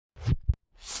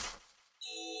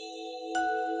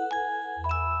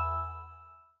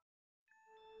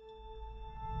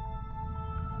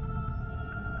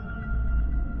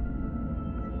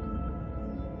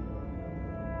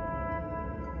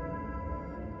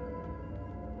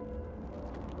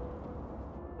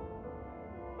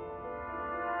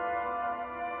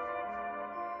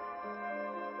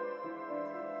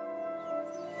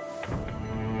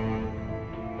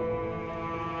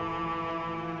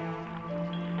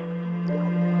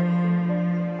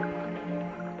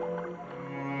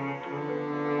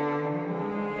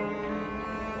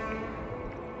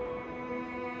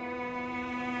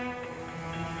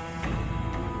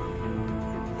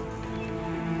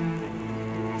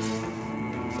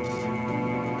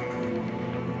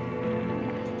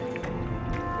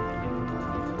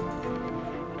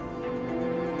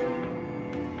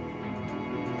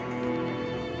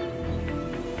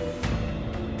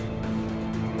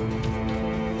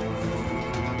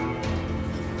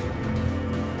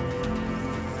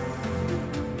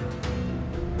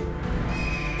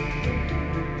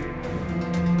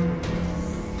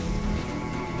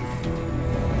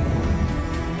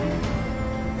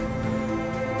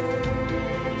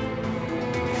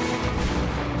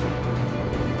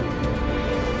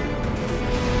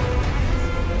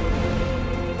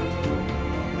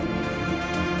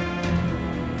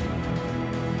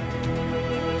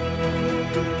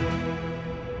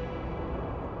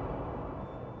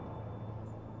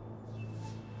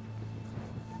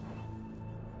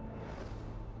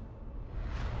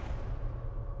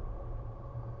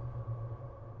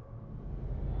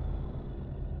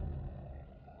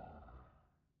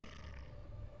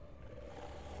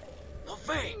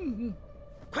废！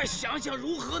快想想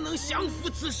如何能降服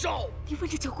此兽！你问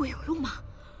这酒鬼有用吗？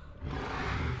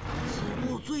此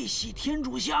物最喜天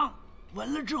竺香，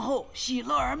闻了之后喜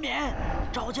乐而眠。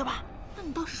找去吧。那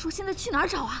你倒是说现在去哪儿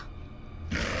找啊？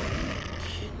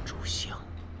天竺香，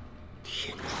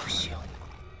天竺香，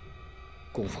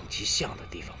供奉其像的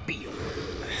地方必有。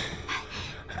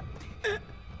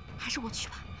还是我去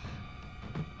吧。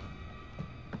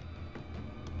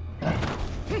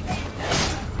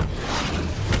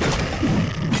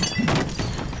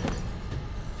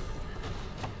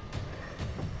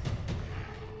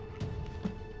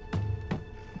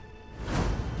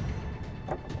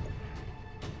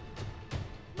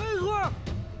没错，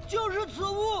就是此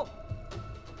物。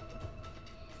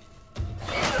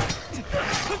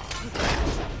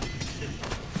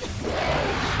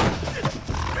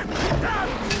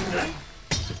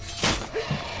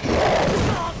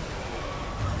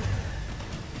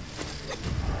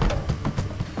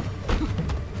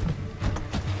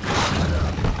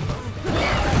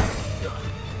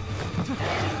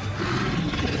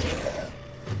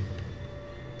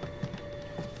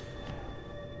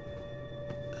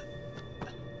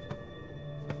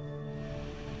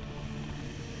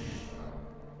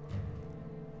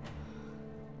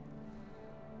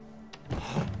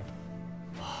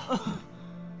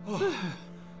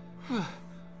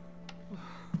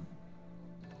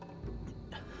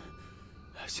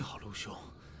幸好陆兄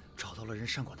找到了人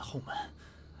山馆的后门，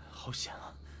好险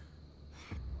啊！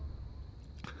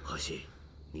何西，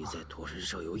你在驼神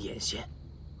社有眼线。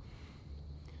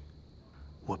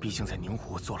我毕竟在宁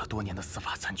湖做了多年的司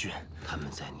法参军，他们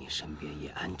在你身边也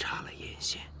安插了眼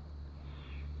线。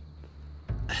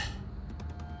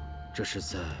这是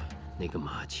在那个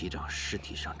马骑长尸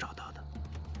体上找到的，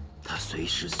他随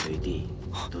时随地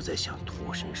都在向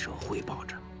驼神社汇报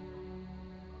着。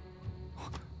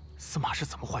司马是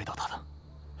怎么怀疑到他的？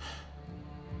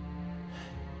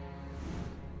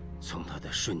从他的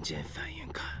瞬间反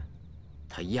应看，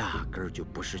他压根儿就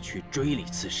不是去追理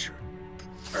刺史，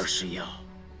而是要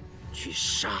去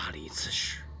杀离刺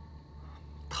史。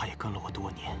他也跟了我多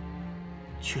年，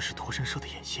却是驼神社的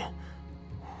眼线，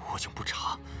我竟不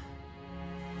查。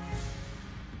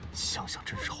想想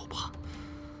真是后怕。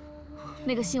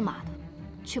那个姓马的，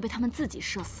却被他们自己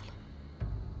射死了，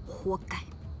活该。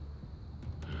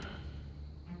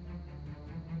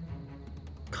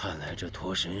看来这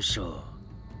驼神社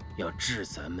要置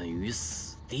咱们于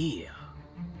死地呀！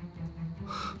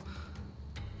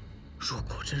若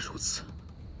果真如此，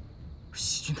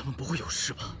西军他们不会有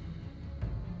事吧？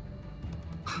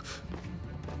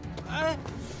哎，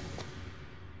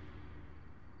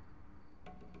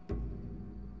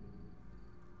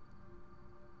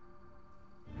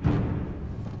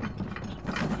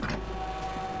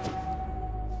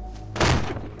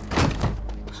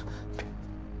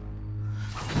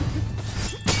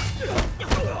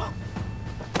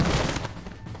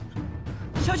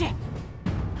小姐，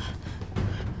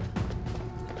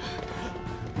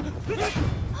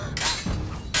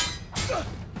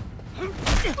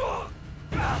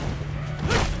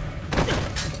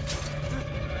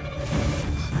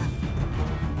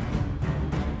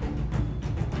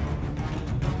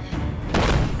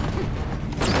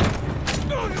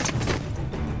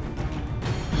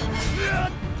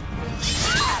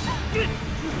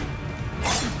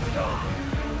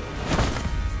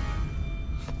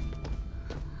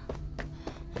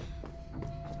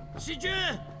细菌，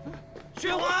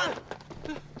血环，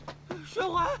血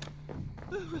环，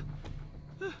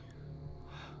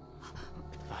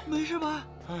没事吧？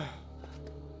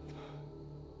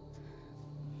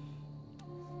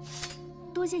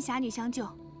多谢侠女相救。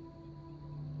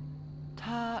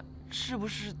她是不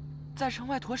是在城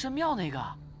外驼神庙那个？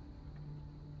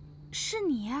是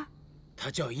你呀？她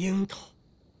叫樱桃，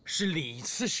是李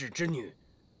刺史之女，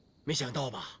没想到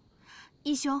吧？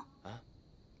义兄，啊，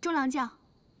中郎将，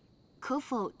可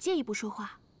否借一步说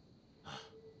话？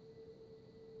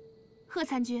贺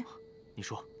参军，你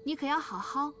说，你可要好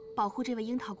好保护这位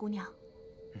樱桃姑娘。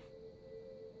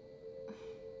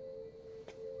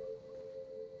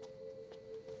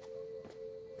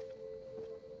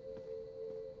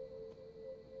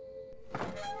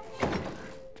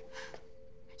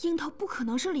樱桃不可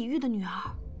能是李煜的女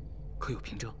儿，可有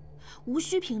凭证？无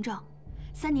需凭证。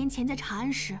3年前在长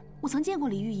安时，我曾见过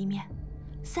李煜一面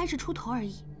，30出头而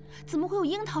已，怎么会有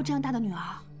樱桃这样大的女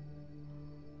儿？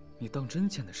你当真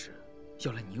见的是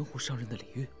要来宁湖上任的李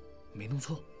煜，没弄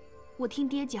错？我听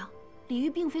爹讲，李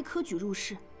煜并非科举入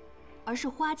仕，而是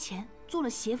花钱做了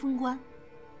协风官。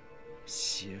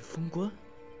协风官？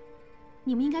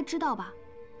你们应该知道吧？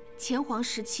前皇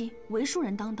时期为庶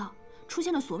人当道，出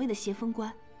现了所谓的协风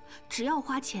官，只要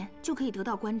花钱就可以得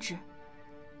到官职，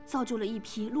造就了一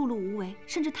批碌碌无为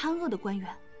甚至贪恶的官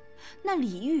员。那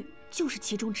李煜就是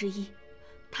其中之一。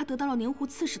他得到了宁胡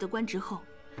刺史的官职后，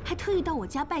还特意到我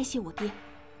家拜谢我爹。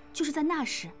就是在那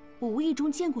时，我无意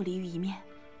中见过李煜一面。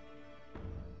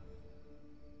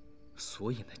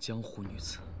所以那江湖女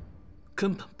子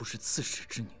根本不是刺史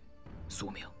之女。苏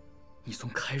明，你从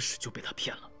开始就被他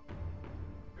骗了。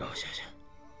让我想想，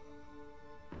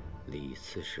李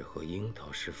刺史和樱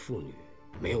桃是父女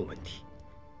没有问题，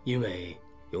因为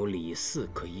有李四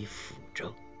可以辅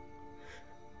政。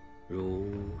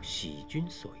如喜君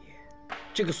所言，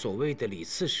这个所谓的李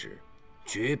刺史，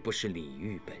绝不是李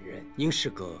煜本人，应是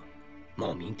个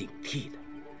冒名顶替的。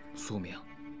苏明，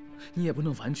你也不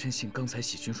能完全信刚才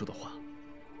喜君说的话，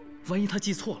万一他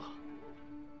记错了。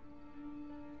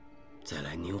在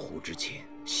来宁胡之前，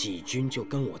喜君就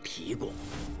跟我提过。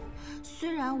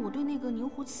虽然我对那个宁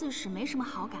胡刺史没什么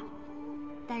好感，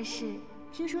但是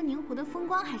听说宁胡的风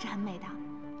光还是很美的。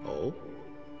哦，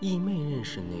义妹认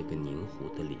识那个宁胡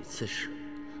的李刺史，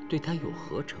对他有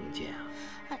何成见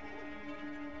啊？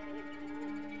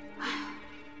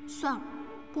算了，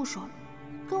不说了，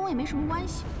跟我也没什么关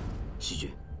系。喜君，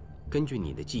根据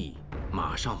你的记忆，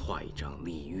马上画一张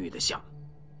李煜的像。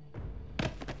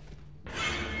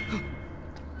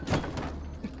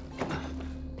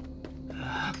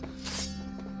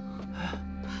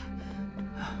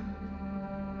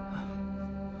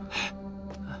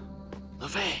老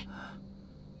飞，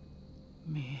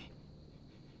米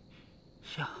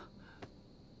香，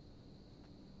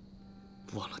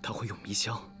忘了他会用迷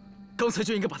香，刚才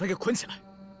就应该把他给捆起来。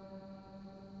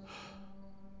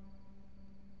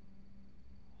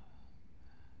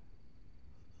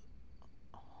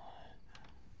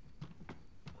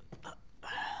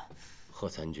贺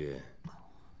参军，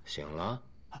醒了？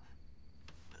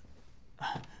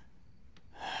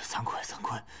惭愧惭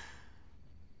愧，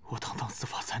我堂堂司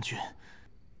法参军，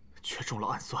却中了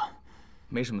暗算。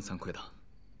没什么惭愧的，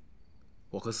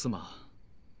我和司马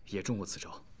也中过此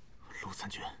招。陆参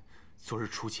军，昨日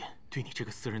初见，对你这个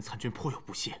私人参军颇有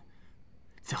不屑，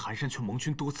在寒山却蒙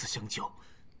君多次相救。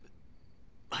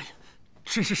哎呀，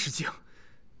真是失敬。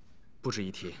不值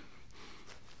一提，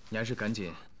你还是赶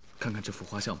紧看看这幅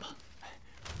画像吧。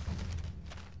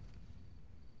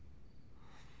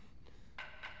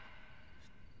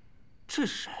这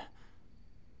是谁？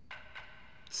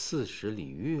刺史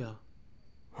李煜啊！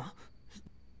啊，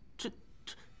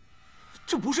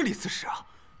这不是李刺史啊！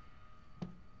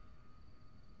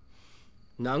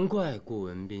难怪顾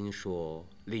文斌说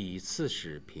李刺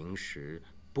史平时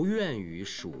不愿与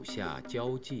属下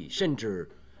交际，甚至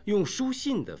用书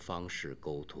信的方式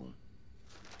沟通。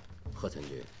贺参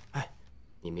军，哎，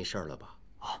你没事了吧？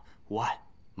啊，无碍。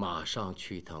马上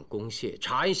去一趟公廨，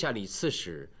查一下李刺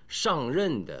史上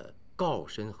任的告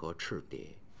身和赤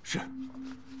牒。是。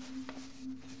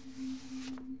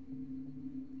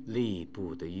吏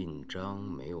部的印章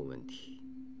没有问题，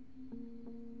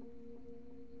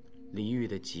李煜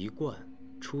的籍贯、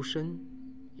出身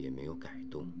也没有改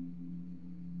动，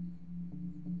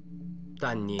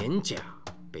但年甲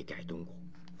被改动过。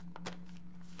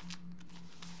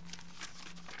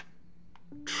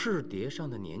赤牒上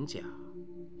的年甲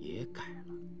也改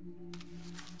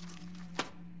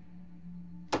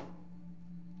了。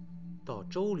到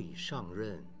州里上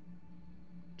任，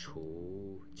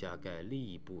除加盖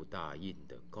吏部大印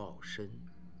的告身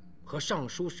和尚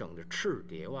书省的赤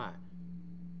牒外，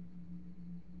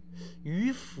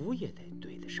于府也得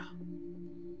对得上。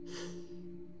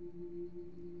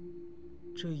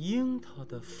这樱桃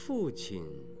的父亲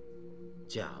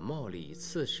假冒李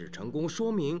刺史成功，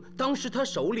说明当时他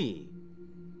手里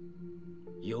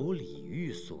有李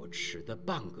煜所持的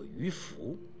半个于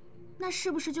符。那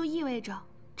是不是就意味着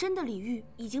真的李煜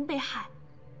已经被害？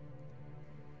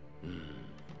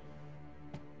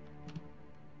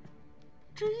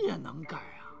这也能改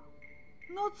啊？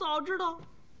那早知道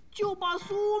就把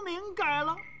苏明改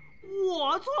了，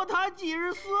我做他几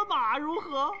日司马如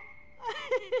何？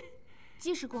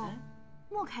季世公，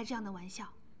莫开这样的玩笑。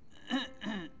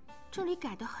这里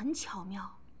改得很巧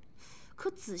妙，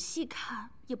可仔细看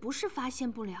也不是发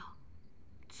现不了，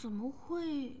怎么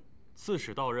会？刺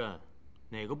史到任，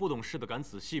哪个不懂事的敢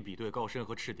仔细比对告身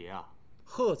和赤牒啊？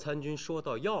贺参军说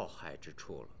到要害之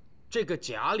处了。这个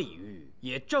假李煜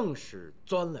也正是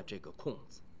钻了这个空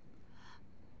子。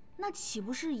那岂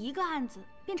不是一个案子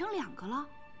变成两个了？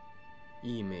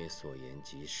义妹所言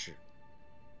极是。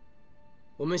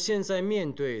我们现在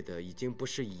面对的已经不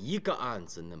是一个案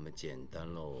子那么简单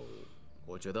喽。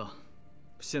我觉得，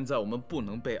现在我们不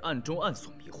能被案中案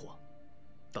所迷惑。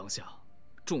当下，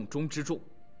重中之重，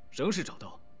仍是找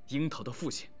到樱桃的父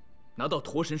亲，拿到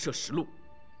驼神社实录，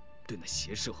对那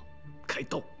邪社开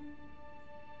刀。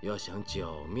要想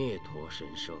剿灭驼神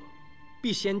社，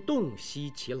必先洞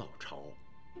悉其老巢。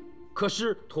可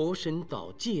是驼神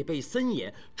岛戒备森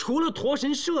严，除了驼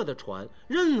神社的船，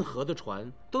任何的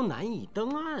船都难以登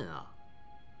岸啊！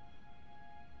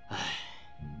唉。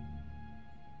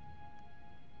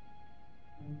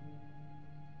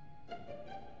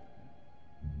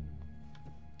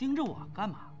盯着我干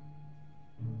嘛？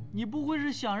你不会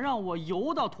是想让我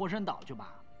游到驼神岛去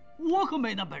吧？我可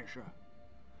没那本事。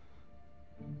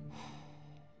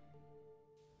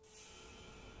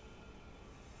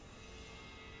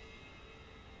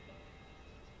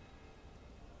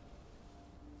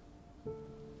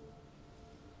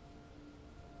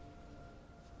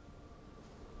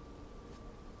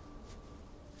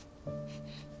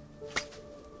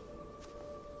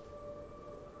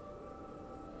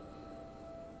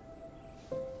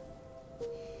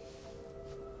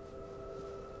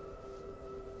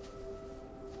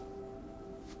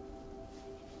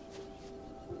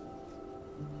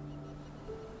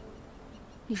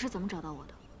你是怎么找到我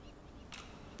的？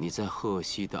你在鹤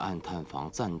溪的暗探房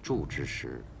暂住之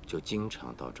时，就经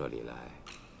常到这里来，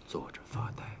坐着发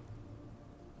呆。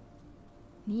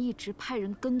你一直派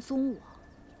人跟踪我？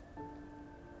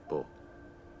不，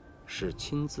是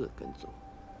亲自跟踪。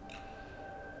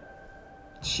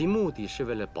其目的是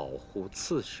为了保护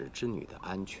刺史之女的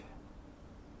安全。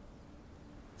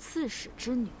刺史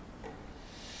之女？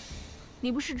你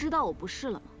不是知道我不是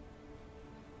了吗？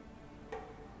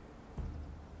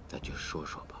那就说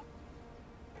说吧。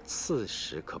刺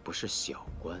史可不是小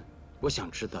官，我想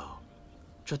知道，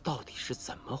这到底是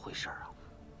怎么回事啊？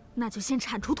那就先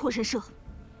铲除驼神社，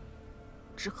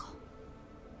之后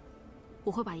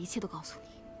我会把一切都告诉你。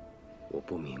我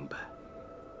不明白，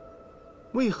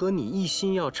为何你一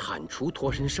心要铲除驼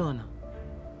神社呢？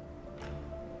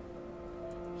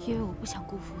因为我不想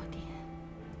辜负我爹，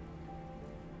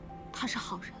他是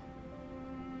好人，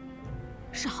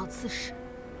是好刺史。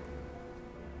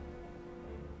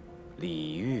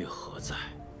李煜何在？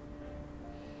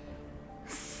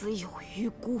死有余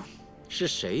辜。是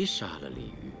谁杀了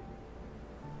李煜？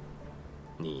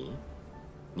你、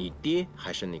你爹，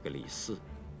还是那个李四？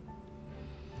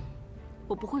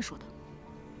我不会说的。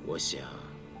我想，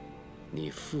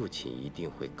你父亲一定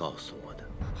会告诉我的。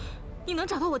你能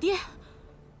找到我爹？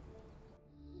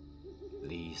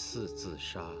李四自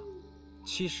杀，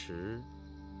其实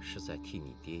是在替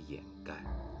你爹掩盖，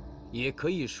也可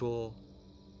以说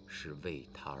是为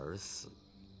他而死。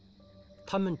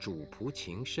他们主仆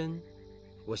情深，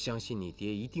我相信你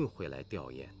爹一定会来吊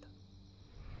唁的。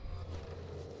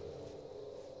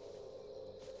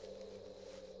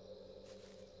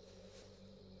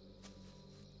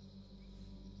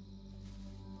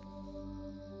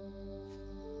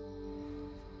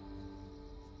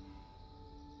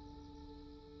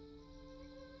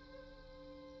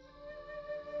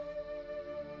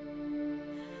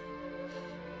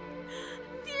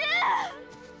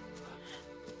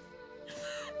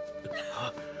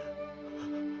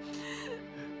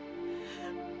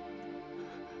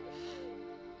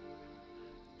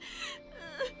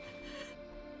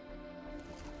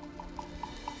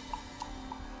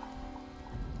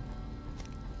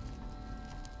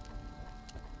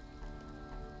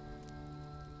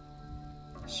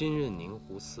新任宁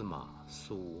湖司马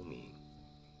苏无名。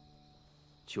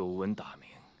久闻大名，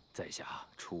在下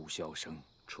楚萧生。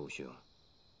楚兄，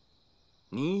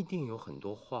你一定有很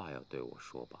多话要对我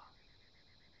说吧？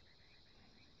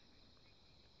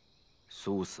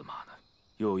苏司马呢，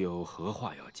又有何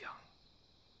话要讲？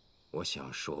我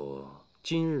想说，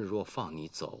今日若放你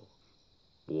走，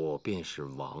我便是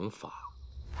王法。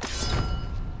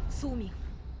苏明，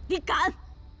你敢？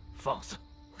放肆！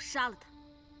我杀了他，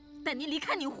带您离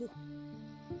开宁湖。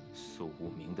苏无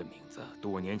名的名字，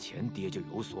多年前爹就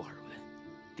有所耳闻。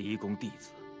嫡公弟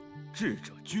子，智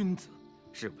者君子，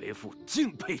是为父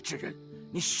敬佩之人。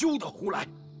你休得胡来！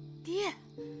爹，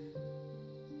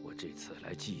我这次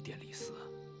来祭奠李四，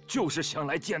就是想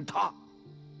来见他。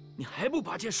你还不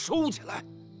把剑收起来？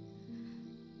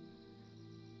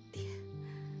爹，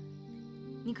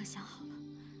你可想好了？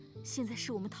现在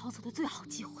是我们逃走的最好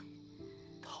机会。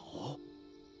逃？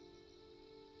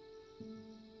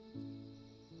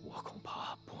我恐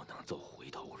怕不能走回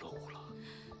头路了。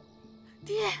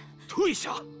爹，退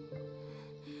下！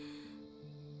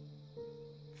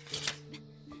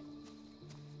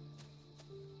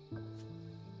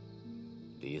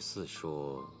李四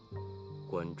说，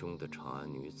关中的长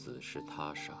安女子是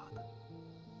他杀的。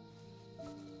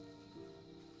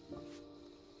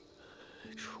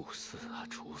楚四啊，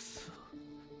楚四，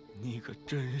你可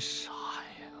真傻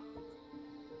呀！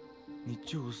你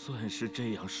就算是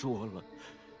这样说了，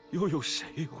又有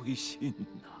谁会信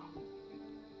呢？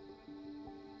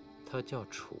他叫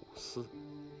楚四，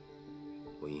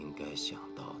我应该想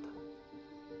到的。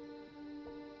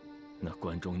那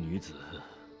关中女子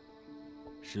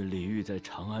是李煜在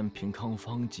长安平康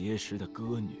坊结识的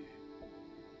歌女。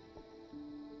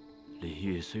李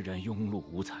煜虽然庸碌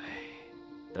无才，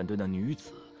但对那女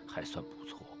子还算不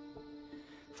错，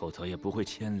否则也不会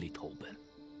千里投奔。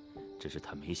只是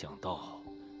他没想到，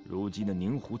如今的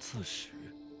宁胡刺史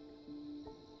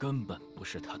根本不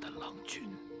是他的郎君。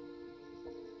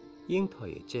樱桃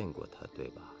也见过他，对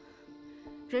吧？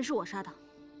人是我杀的，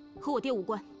和我爹无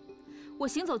关。我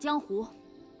行走江湖，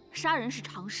杀人是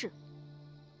常事。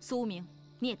苏无名，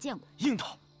你也见过。樱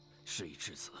桃，事已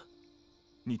至此，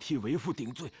你替为父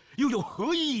顶罪又有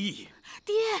何意义？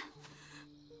爹，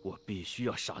我必须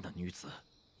要杀那女子，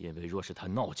因为若是她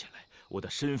闹起来，我的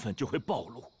身份就会暴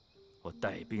露，我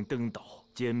带兵登岛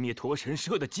歼灭驼神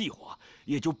社的计划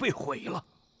也就被毁了。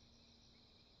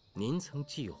您曾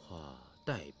计划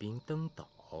带兵登岛？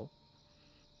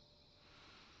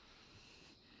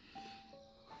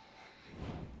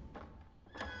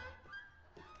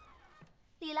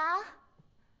李郎，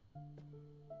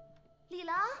李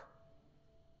郎，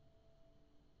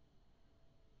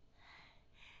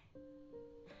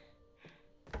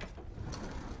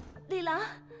李郎，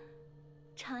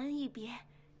长安一别，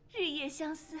日夜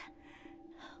相思，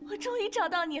我终于找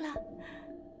到你了，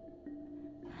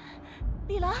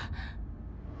李郎。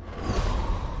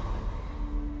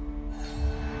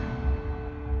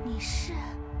你是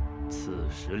刺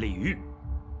史李煜。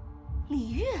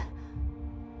李煜？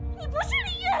你不是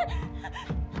李煜！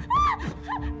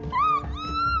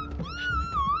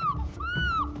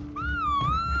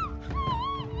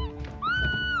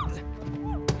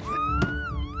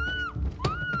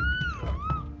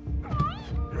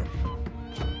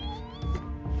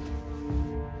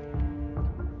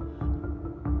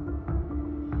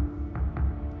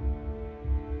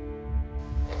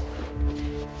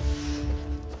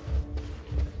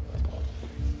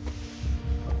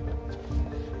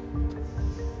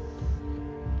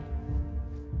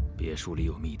别墅里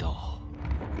有密道，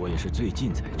我也是最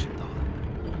近才知道的。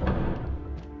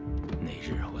那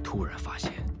日我突然发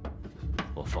现，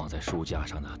我放在书架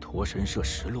上的《驼神社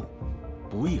实录》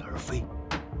不翼而飞。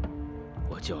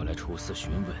我叫来楚四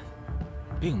询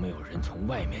问，并没有人从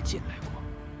外面进来过，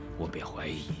我便怀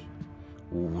疑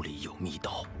屋里有密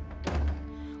道。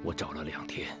我找了2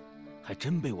天，还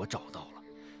真被我找到了。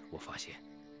我发现，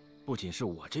不仅是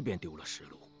我这边丢了实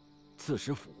录，刺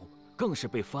史府更是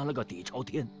被翻了个底朝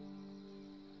天。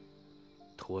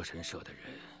驼神社的人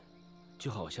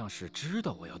就好像是知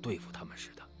道我要对付他们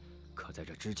似的，可在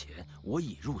这之前我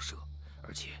已入社，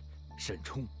而且沈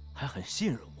冲还很信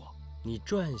任我。你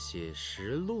撰写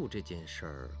实录这件事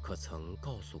儿，可曾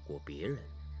告诉过别人？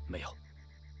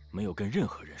没有跟任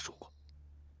何人说过。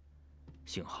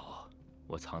幸好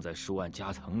我藏在书案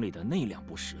夹层里的那2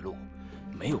部实录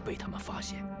没有被他们发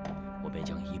现，我便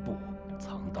将一部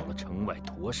藏到了城外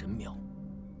驼神庙。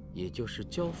也就是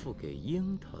交付给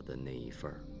樱桃的那一份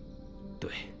儿。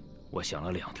对，我想了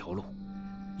2条路：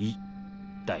一，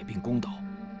带兵攻岛；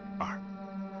二，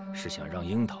是想让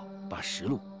樱桃把实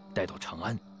录带到长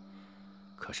安。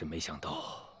可是没想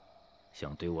到，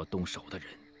想对我动手的人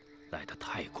来得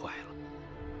太快了。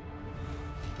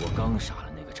我刚杀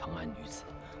了那个长安女子，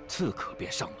刺客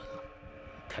便上门了。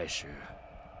开始，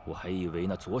我还以为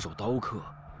那左手刀客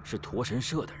是驼神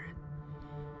社的人。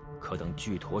可等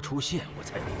巨驼出现，我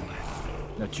才明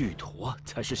白，那巨驼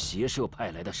才是邪社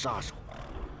派来的杀手。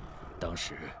当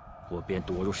时我便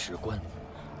躲入石棺，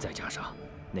再加上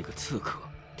那个刺客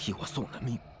替我送了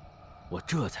命，我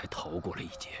这才逃过了一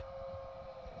劫。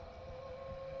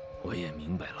我也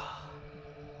明白了，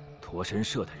驼神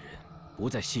社的人不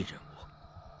再信任我。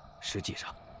实际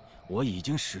上，我已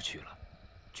经失去了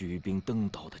举兵登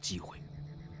岛的机会。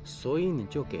所以你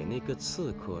就给那个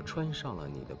刺客穿上了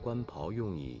你的官袍，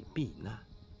用以避难。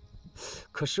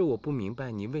可是我不明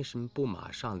白，你为什么不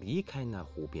马上离开那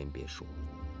湖边别墅？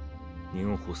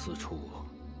宁湖四处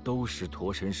都是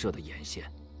驼神社的眼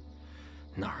线，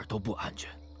哪儿都不安全。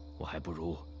我还不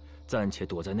如暂且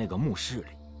躲在那个墓室里。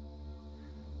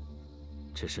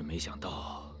只是没想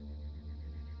到，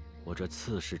我这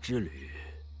刺史之旅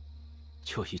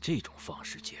就以这种方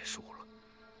式结束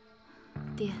了。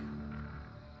爹，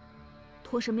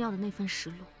驼神庙的那份实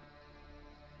录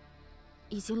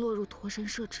已经落入驼神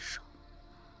社之手。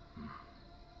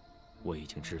我已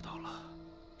经知道了，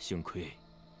幸亏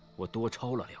我多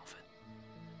抄了2份，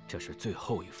这是最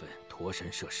后一份驼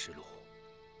神社实录。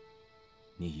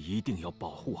你一定要保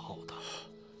护好它。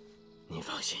您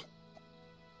放心，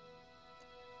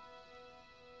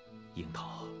樱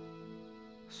桃，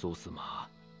苏司马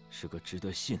是个值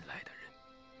得信赖的人，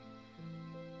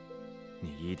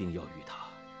你一定要与他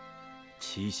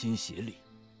齐心协力，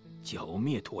剿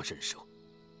灭驼神社。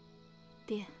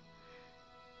爹，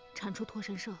铲除驼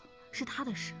神社是他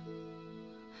的事，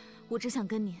我只想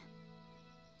跟您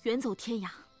远走天涯。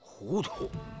糊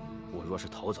涂！我若是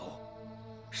逃走，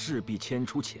势必牵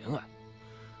出前案，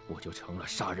我就成了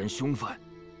杀人凶犯。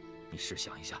你试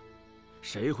想一下，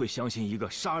谁会相信一个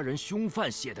杀人凶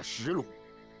犯写的实录？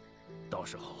到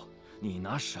时候你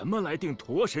拿什么来定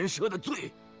驼神社的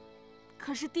罪？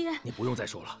可是爹，你不用再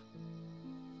说了。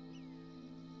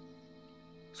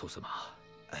苏司马，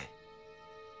哎，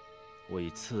我以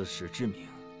刺史之名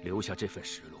留下这份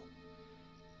实录，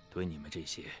对你们这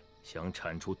些想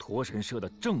铲除驼神社的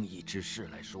正义之士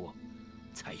来说，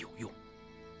才有用。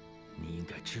你应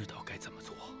该知道该怎么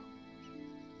做。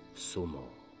苏某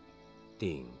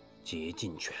定竭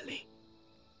尽全力。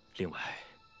另外，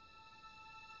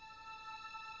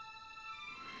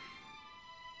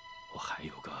我还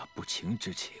有个不情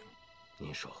之请。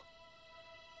您说。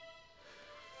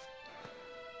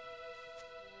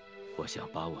我想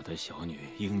把我的小女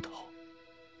樱桃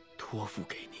托付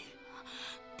给你。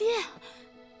爹，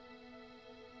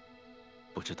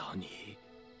不知道你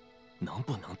能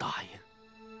不能答应？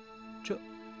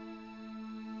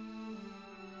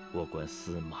我观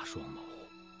司马双谋，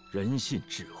人信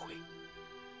智慧，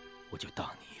我就当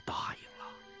你答应了。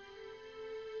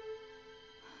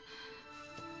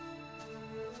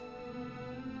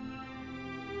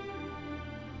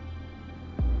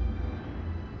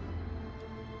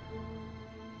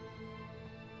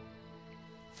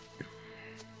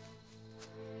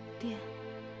爹，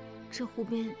这湖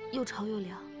边又潮又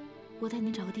凉，我带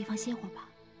您找个地方歇会儿吧。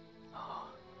啊，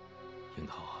樱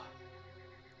桃啊，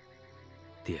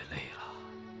爹累了，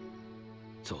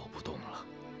走不动了，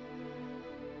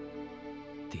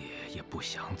爹也不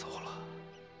想走了。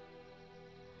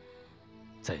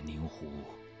在宁湖，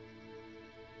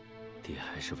爹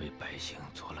还是为百姓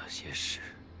做了些事，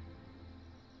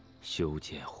修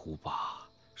建湖坝，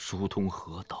疏通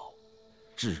河道，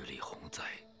治理洪灾。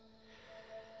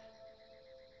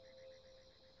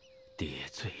爹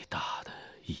最大的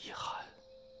遗憾，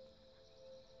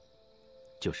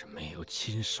就是没有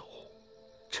亲手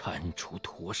铲除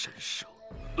驼神社。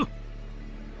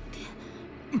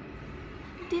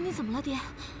爹，你怎么了，爹？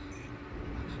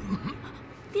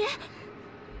爹，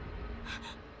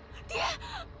爹，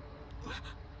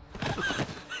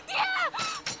爹，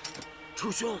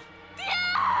楚兄。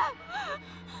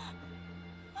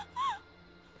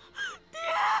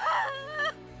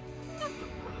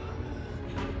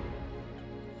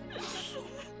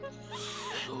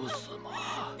苏司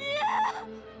马，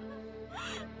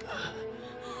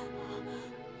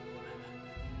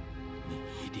你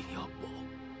一定要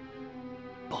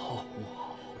保护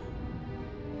好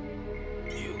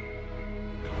英。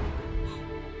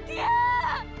爹，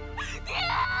爹，爹。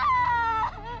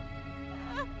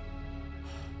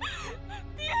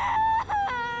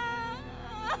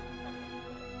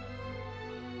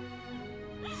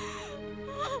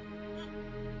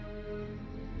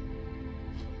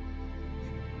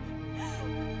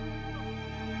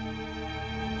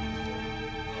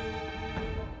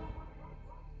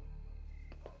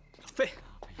废！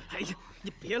哎呀，你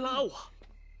别拉我！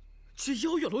去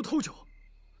邀月楼偷酒，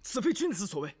此非君子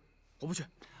所为，我不去。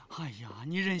哎呀，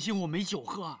你忍心我没酒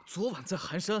喝？昨晚在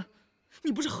寒山，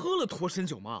你不是喝了驼神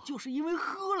酒吗？就是因为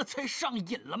喝了才上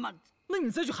瘾了嘛。那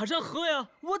你再去寒山喝呀！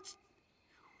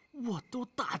我都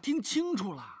打听清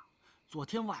楚了，昨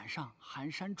天晚上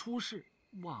寒山出事，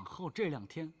往后这2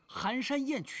天寒山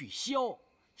宴取消，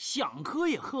想喝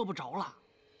也喝不着了。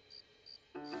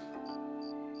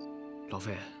老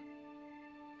费，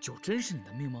酒真是你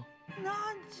的命吗？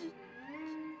那这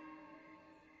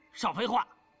少废话，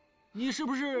你是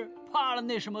不是怕了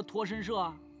那什么驼神社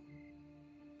啊？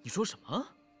你说什么？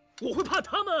我会怕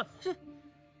他们？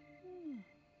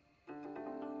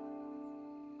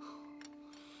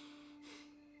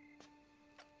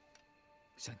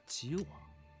想激我？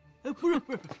哎，不是，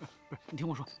你听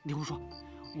我说，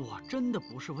我真的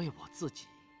不是为我自己，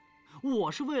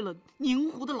我是为了宁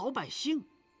湖的老百姓，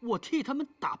我替他们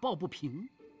打抱不平。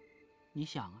你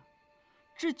想啊，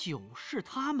这酒是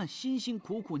他们辛辛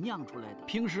苦苦酿出来的，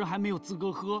平时还没有资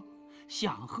格喝，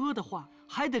想喝的话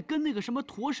还得跟那个什么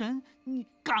驼神你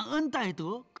感恩戴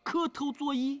德，磕头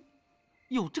作揖，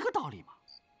有这个道理吗？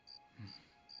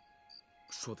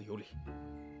说的有理，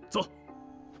走。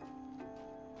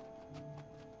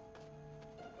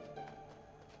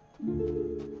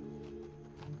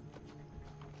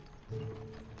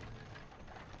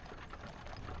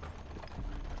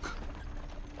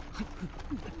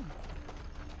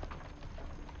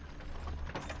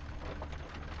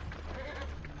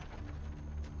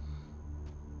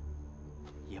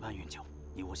夜半运酒，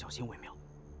你我小心为妙。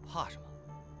怕什么？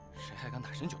谁还敢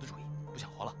打神酒的主意？不想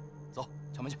活了？走，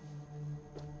敲门去。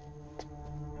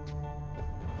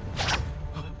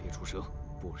别出声，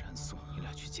不然送你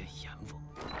俩去见阎王。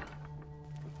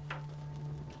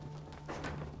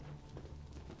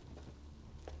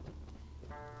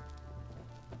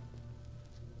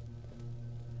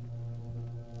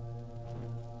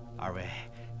二位，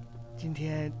今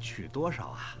天取多少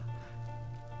啊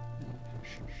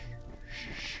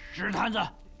10坛子。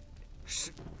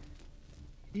是。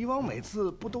以往每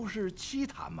次不都是7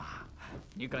坛吗？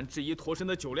你敢质疑驼神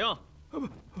的酒量？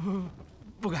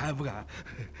不敢，不敢。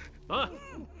来。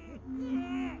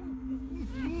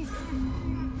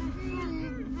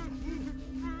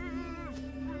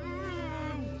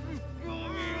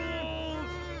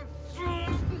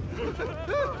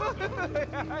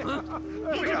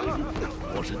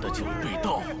驼神的酒被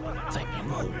盗，在宁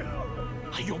湖，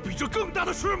还有比这更大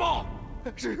的事吗？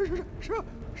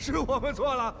是我们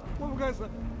错了，我们该死，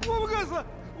我们该死，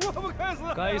我们该死！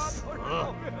该死，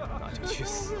那就去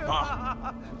死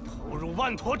吧，投入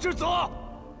万驼之责！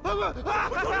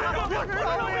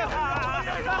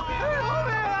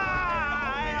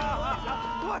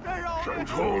沈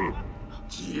冲，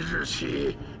即日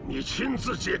起，你亲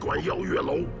自接管耀月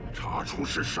楼，查出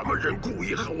是什么人故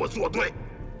意和我作对。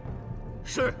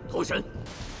是，驼神。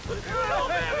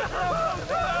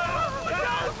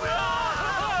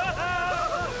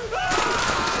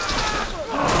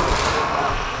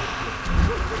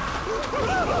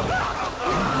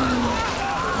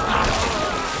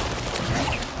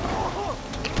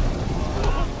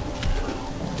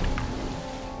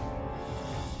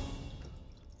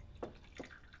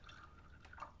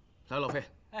来，老费。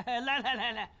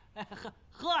来，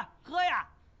喝呀！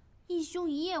义兄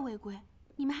一夜未归，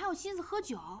你们还有心思喝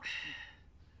酒？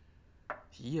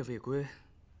一夜未归，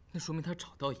那说明他找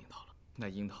到樱桃了。那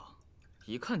樱桃，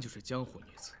一看就是江湖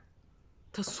女子，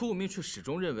但苏无名却始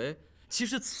终认为其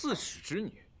是刺史之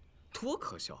女，多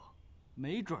可笑啊！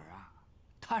没准啊，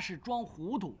他是装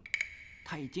糊涂，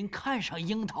他已经看上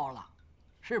樱桃了，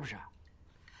是不是？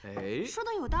哎，说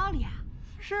的有道理啊，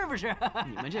是不是？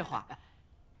你们这话，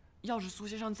要是苏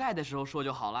先生在的时候说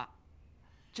就好了。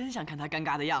真想看他尴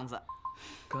尬的样子。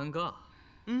尴尬？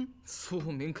苏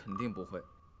无名肯定不会，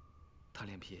他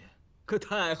脸皮可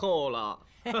太厚了。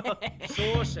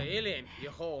说谁脸皮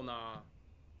厚呢？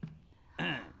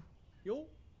哟，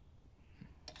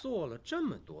做了这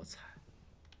么多菜，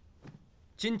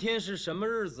今天是什么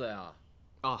日子呀？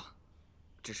啊，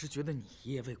只是觉得你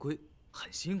一夜未归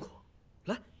很辛苦。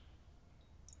来，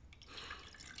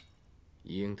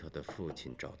樱桃的父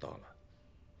亲找到了，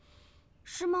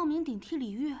是冒名顶替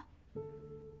李煜。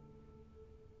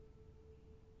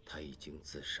他已经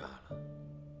自杀了。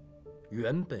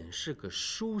原本是个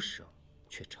书生，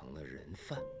却成了人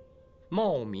犯，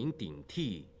冒名顶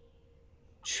替，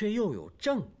却又有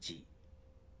政绩。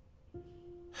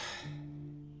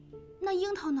那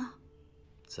樱桃呢？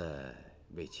在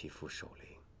为其父守灵。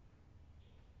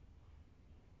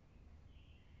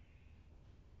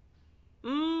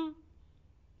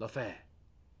老费，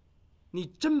你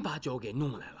真把酒给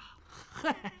弄来了？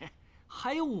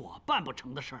还有我办不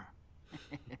成的事儿。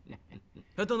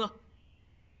哎，等等，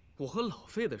我和老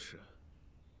费的事，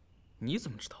你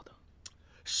怎么知道的？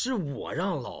是我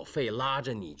让老费拉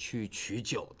着你去取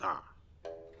酒的。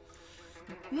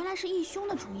原来是义兄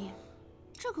的主意，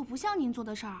这可不像您做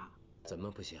的事儿啊。怎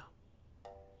么不像？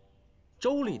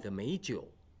州里的美酒，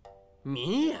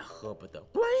民也喝不得，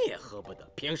官也喝不得，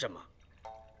凭什么？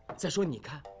再说，你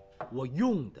看，我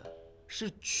用的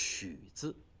是曲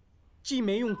子，既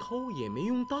没用偷，也没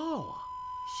用盗啊。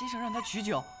先生让他取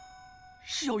酒，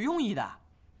是有用意的。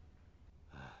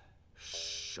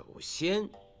首先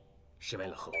是为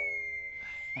了喝，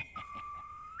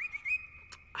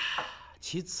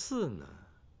其次呢，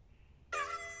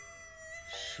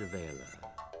是为了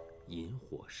引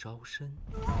火烧身。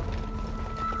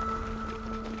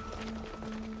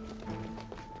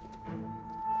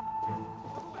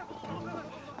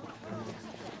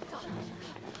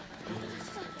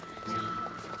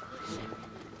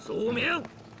苏无名，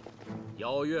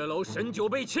耀月楼神酒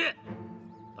被窃，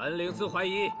本领自怀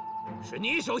疑是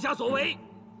你手下所为。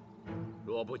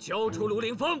若不交出庐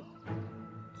陵峰，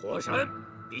驼神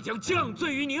必将降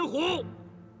罪于宁湖。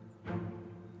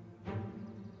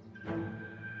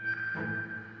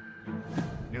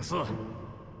宁司，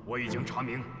我已经查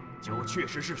明，酒确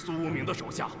实是苏无名的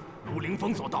手下庐陵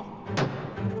峰所盗。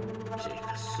这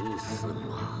个苏司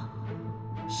马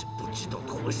是不知道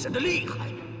驼神的厉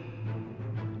害，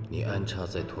你安插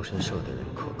在驼神社的人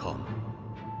可靠吗？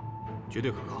绝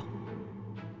对可靠。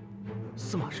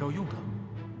司马是要用的。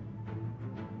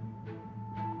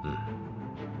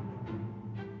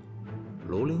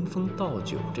卢凌风倒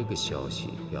酒这个消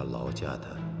息要劳驾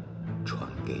的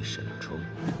传给沈冲。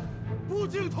不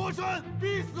敬驼神，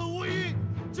必死无疑。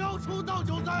交出倒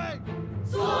酒贼！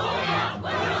苏明，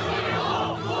滚出烈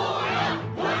火！苏明，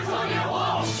滚出烈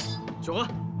火！九哥，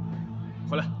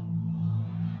回来。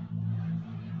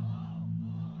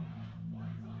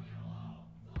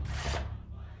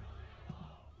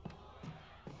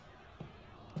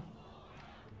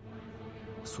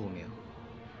苏明，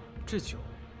这酒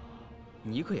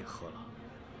你可也喝了？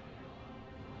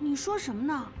你说什么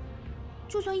呢？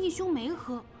就算义兄没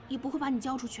喝，也不会把你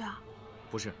交出去啊！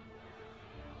不是，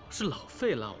是老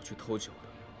费拉我去偷酒的。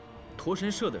驼神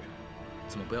社的人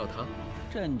怎么不要他？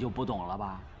这你就不懂了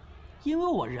吧？因为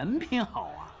我人品好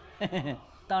啊。嘿嘿嘿，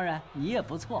当然你也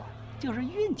不错，就是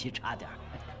运气差点。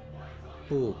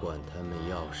不管他们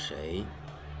要谁，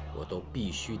我都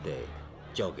必须得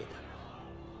交给他们。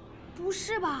不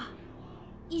是吧，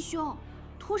义兄，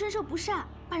驼神社不善，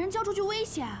把人交出去危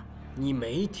险。你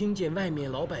没听见外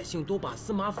面老百姓都把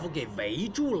司马府给围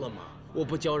住了吗？我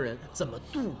不教人怎么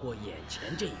度过眼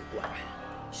前这一关。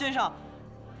先生，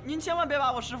您千万别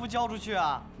把我师父交出去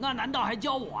啊！那难道还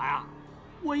教我呀？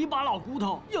我一把老骨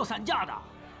头，要散架的。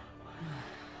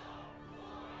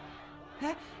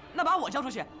哎，那把我交出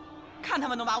去，看他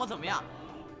们能把我怎么样？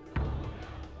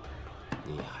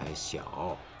你还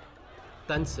小，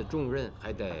担此重任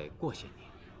还得过些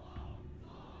年。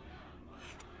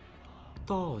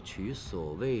盗取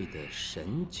所谓的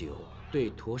神酒，对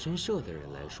驼神社的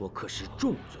人来说可是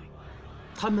重罪，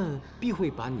他们必会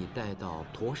把你带到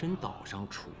驼神岛上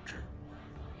处置。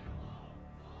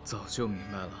早就明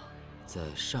白了，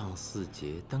在上巳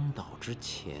节登岛之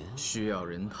前，需要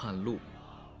人探路，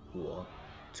我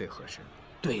最合适。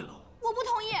对喽，我不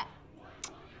同意。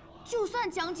就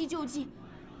算将计就计，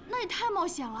那也太冒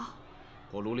险了。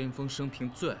我卢凌风生平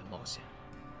最爱冒险。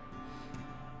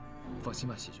放心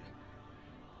吧，细菌。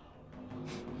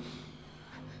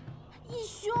义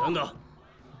兄，等等，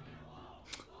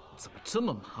怎么这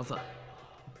么麻烦？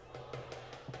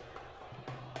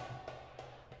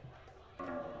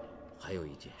还有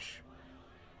一件事，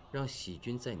让喜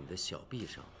君在你的小臂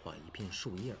上画一片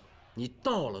树叶，你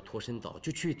到了驼神岛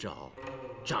就去找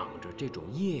长着这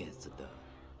种叶子的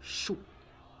树。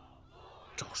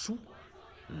找树？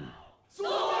苏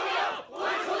明，滚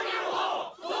出烈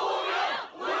火！苏明，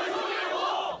滚出烈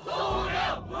火！苏明，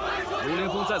滚出烈火！卢凌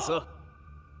风在此。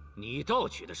你盗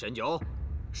取的神酒，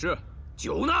是。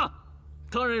酒呢？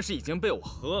当然是已经被我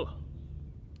喝了。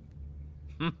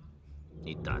哼，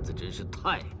你胆子真是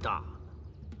太大了。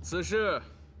此事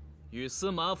与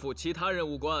司马府其他人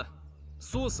无关，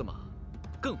苏司马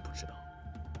更不知道。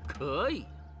可以，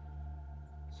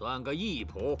算个义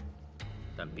仆，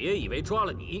但别以为抓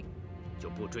了你，就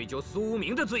不追究苏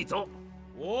明的罪责。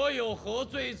我有何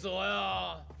罪责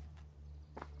呀？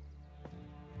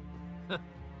哼，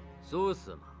苏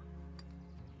司马，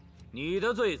你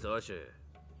的罪责是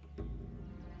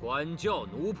管教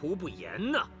奴仆不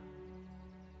严呐。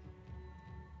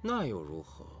那又如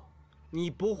何？你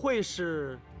不会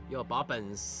是要把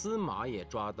本司马也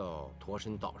抓到驼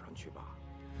神岛上去吧？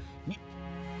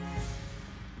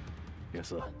岳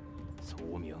司，此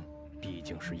无名毕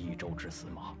竟是益州之司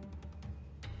马。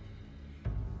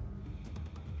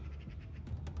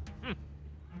哼，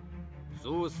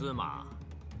苏司马，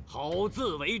好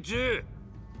自为之。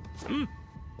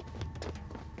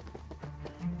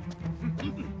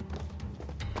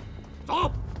走。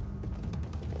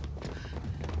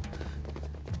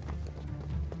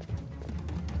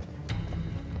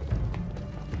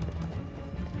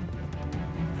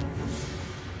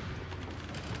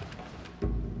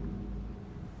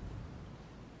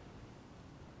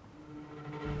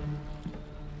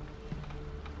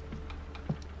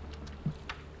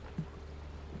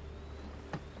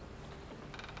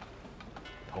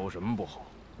偷什么不好，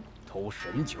偷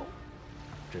神酒，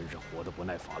真是活得不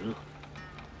耐烦了。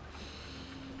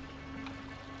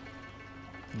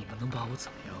你们能把我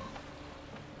怎么样？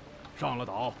上了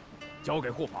岛，交给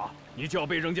护法，你就要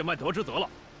被扔进万陀之泽了。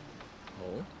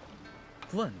哦，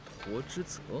万陀之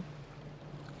泽。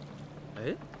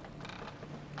哎，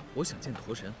我想见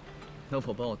驼神，能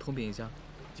否帮我通禀一下？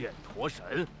见驼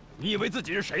神？你以为自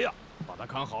己是谁呀？把他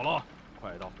看好了，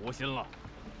快到湖心了，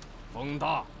风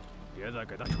大。别再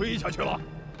给他吹下去了。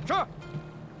是。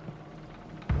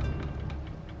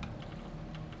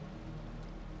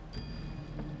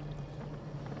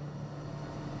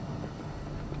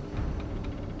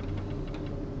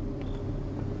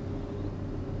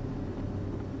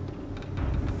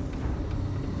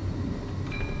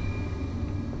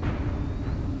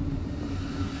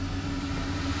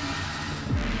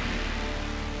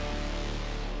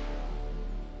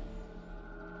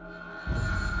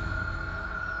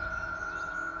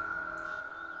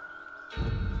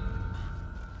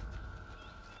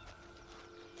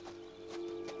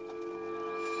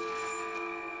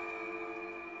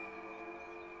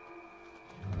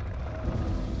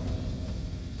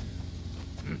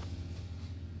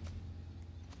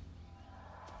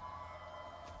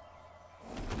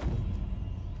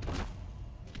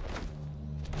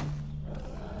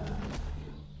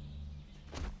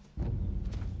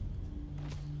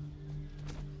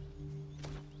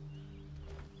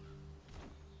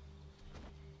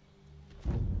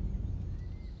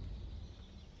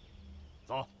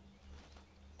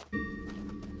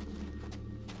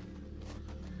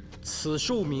此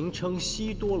树名称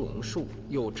西多龙树，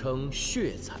又称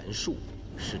血蚕树，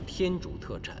是天竺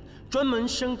特产，专门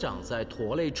生长在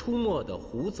驼类出没的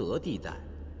湖泽地带。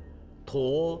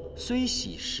驼虽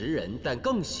喜食人，但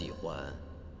更喜欢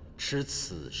吃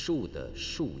此树的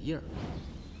树叶儿。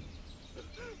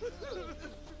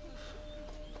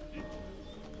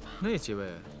那几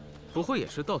位，不会也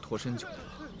是盗驼参酒的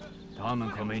吧？他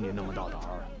们可没你那么大胆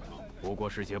儿，不过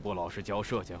是些不老实嚼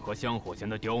舌尖和香火钱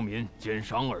的刁民奸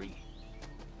商而已。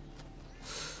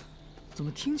怎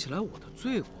么听起来我的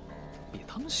罪过比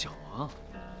他们小啊？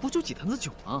不就几坛子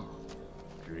酒吗？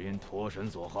只因驼神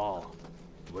所好，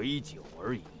唯酒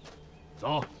而已。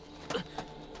走。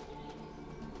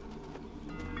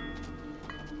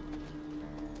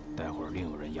待会儿另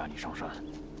有人押你上山，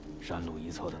山路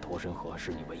一侧的驼神河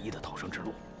是你唯一的逃生之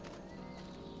路。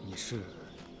你是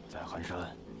在寒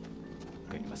山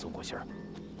给你们送过信儿。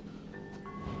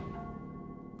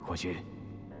可惜，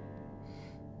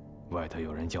外头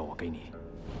有人叫我给你。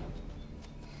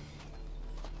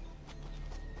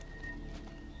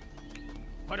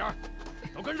快点儿，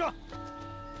都跟上！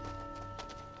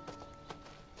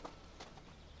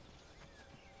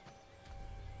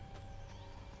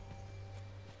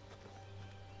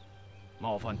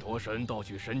冒犯驼神盗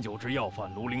取神酒之要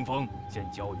犯卢凌风，现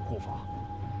交予护法。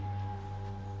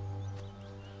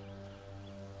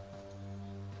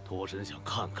驼神想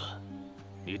看看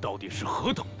你到底是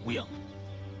何等模样，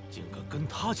竟敢跟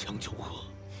他抢酒喝！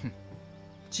哼，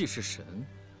既是神，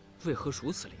为何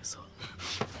如此吝啬？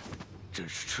真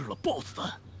是吃了豹子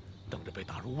胆，等着被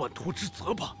打入万驼之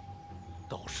责吧！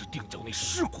到时定叫你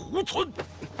尸骨无存。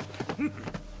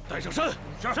带上山。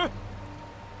是。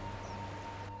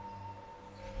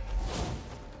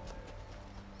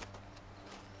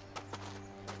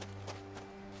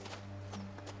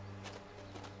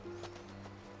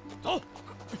走。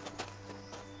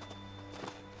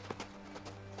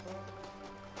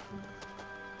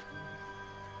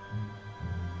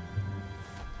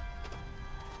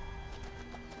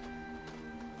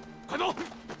快走！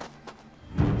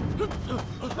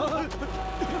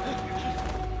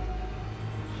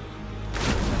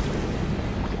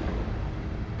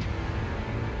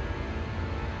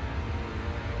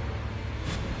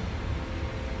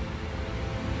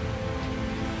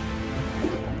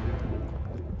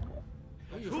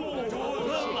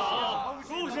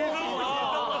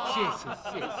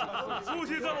恭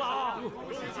喜曾老！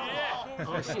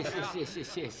好，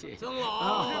谢谢。曾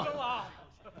老，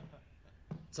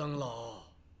曾老，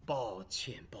抱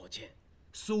歉，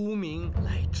苏明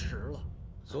来迟了。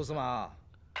苏司马，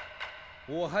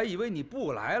我还以为你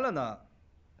不来了呢。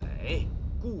哎，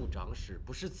顾长史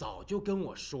不是早就跟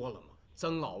我说了吗？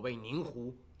曾老为宁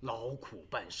胡劳苦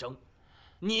半生，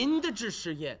您的致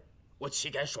仕宴，我岂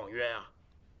敢爽约啊？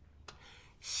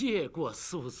谢过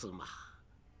苏司马。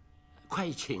快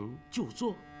请就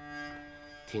坐。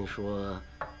听说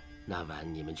那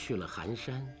晚你们去了寒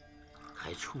山，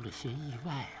还出了些意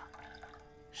外啊。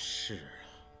是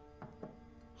啊，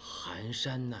寒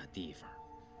山那地方，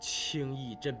轻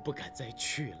易真不敢再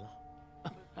去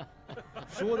了。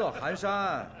说到寒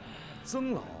山，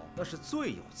曾老那是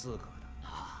最有资格的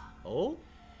啊。哦，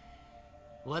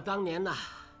我当年呐，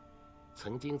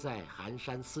曾经在寒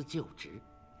山司就职。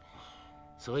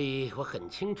所以我很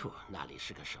清楚那里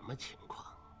是个什么情况，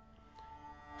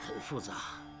很复杂，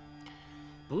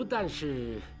不但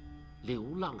是流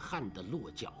浪汉的落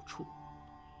脚处，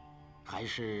还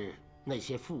是那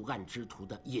些负案之徒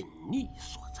的隐匿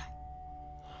所在。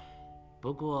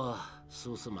不过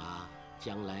苏司马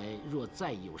将来若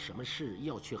再有什么事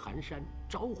要去寒山，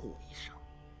招呼我一声，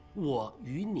我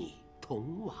与你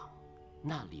同往，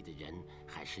那里的人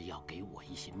还是要给我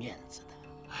一些面子的。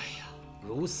哎呀，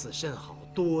如此甚好，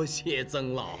多谢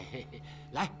曾老。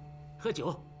来，喝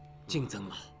酒，敬曾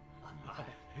老。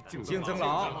敬曾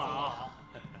老。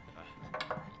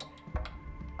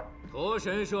驼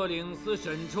神社领司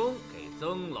沈冲给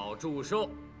曾老祝寿，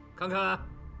看看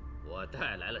我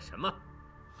带来了什么。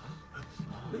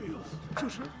这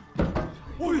是，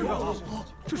哎呀，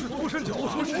这是驼神酒。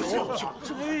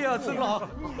哎呀，曾老，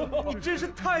你真是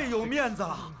太有面子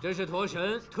了。这是驼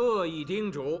神特意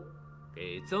叮嘱。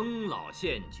给曾老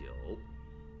献酒，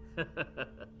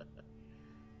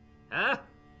哎，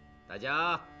大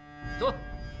家坐。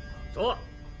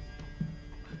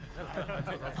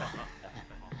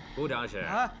顾长史，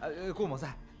顾某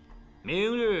在。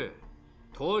明日，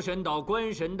驼神岛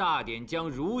观神大典将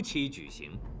如期举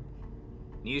行，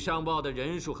你上报的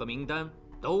人数和名单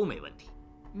都没问题。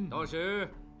到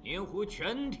时宁胡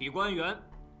全体官员，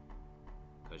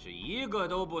可是一个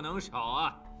都不能少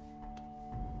啊！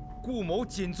顾某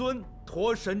谨遵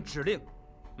驼神指令。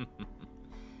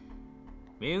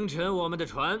明晨我们的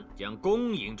船将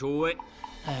恭迎诸位。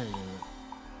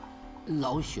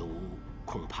老朽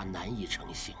恐怕难以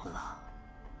成行了。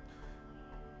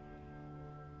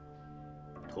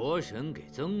驼神给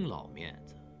曾老面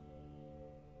子，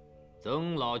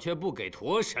曾老却不给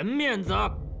驼神面子。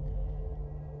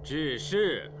致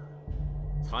仕了，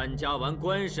参加完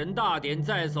官神大典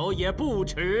再走也不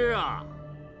迟啊。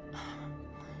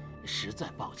实在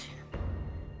抱歉，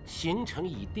行程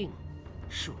已定，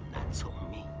恕难从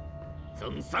命。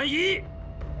曾三姨。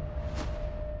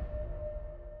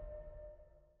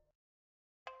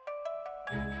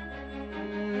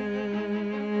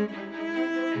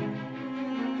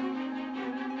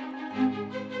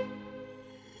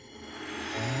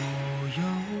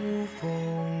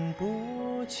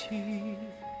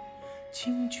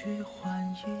 惊觉幻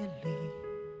夜里，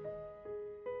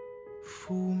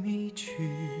浮迷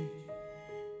去，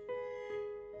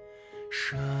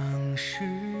盛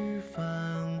世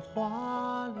繁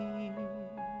华里，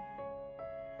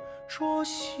着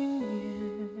新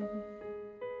年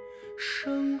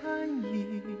生安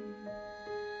逸，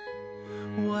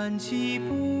万计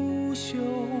不休，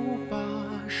跋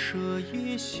涉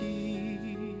夜行。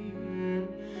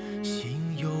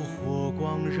 心有火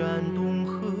光燃东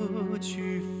河，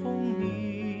举风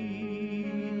逆，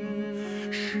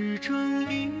是正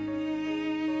义。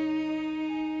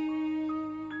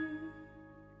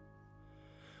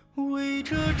为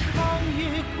这长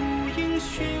夜孤影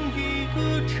寻一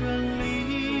个真理，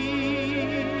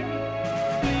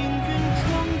凌云壮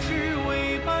志为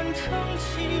伴撑起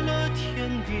了天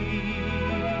地。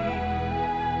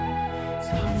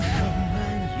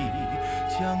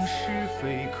 将是非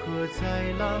刻在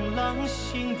朗朗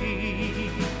心底，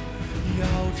要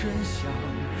真相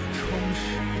重拾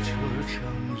这正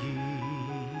义。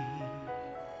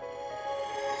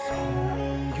总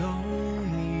有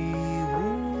你无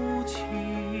情，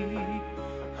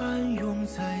暗涌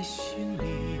在心里，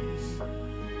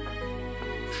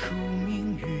数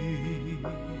命运，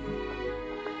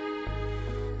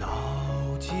道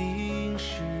尽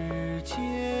世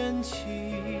间情。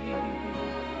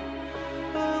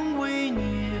 恩为年，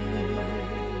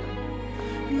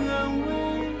怨为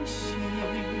心。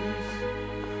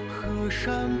河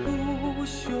山不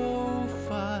休，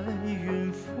翻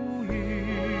云覆雨。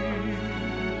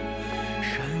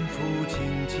山伏荆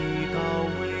棘，高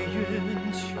为远，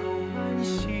求安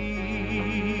心。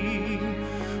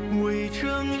为正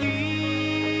义。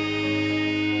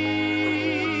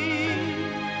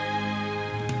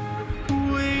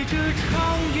 为这长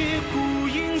夜孤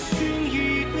影寻一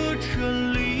个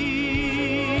真理，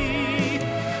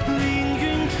凌云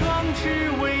壮志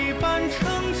为伴撑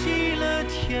起了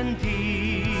天地。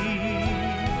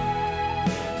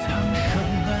苍生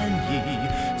安逸，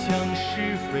将是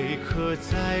非刻在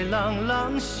朗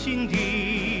朗心底。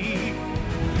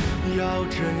要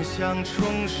真相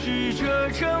重拾这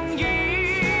正义，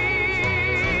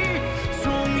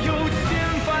总有千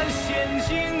帆险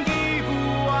境。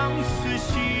 此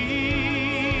心，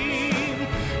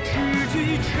只惧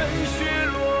尘血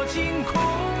落尽，空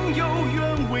有缘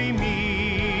为命。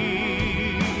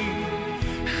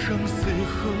生死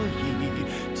何意？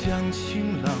将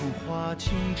情浪化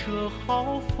尽这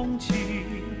好风景，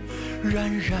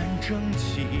冉冉正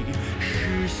气，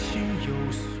是心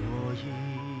有所。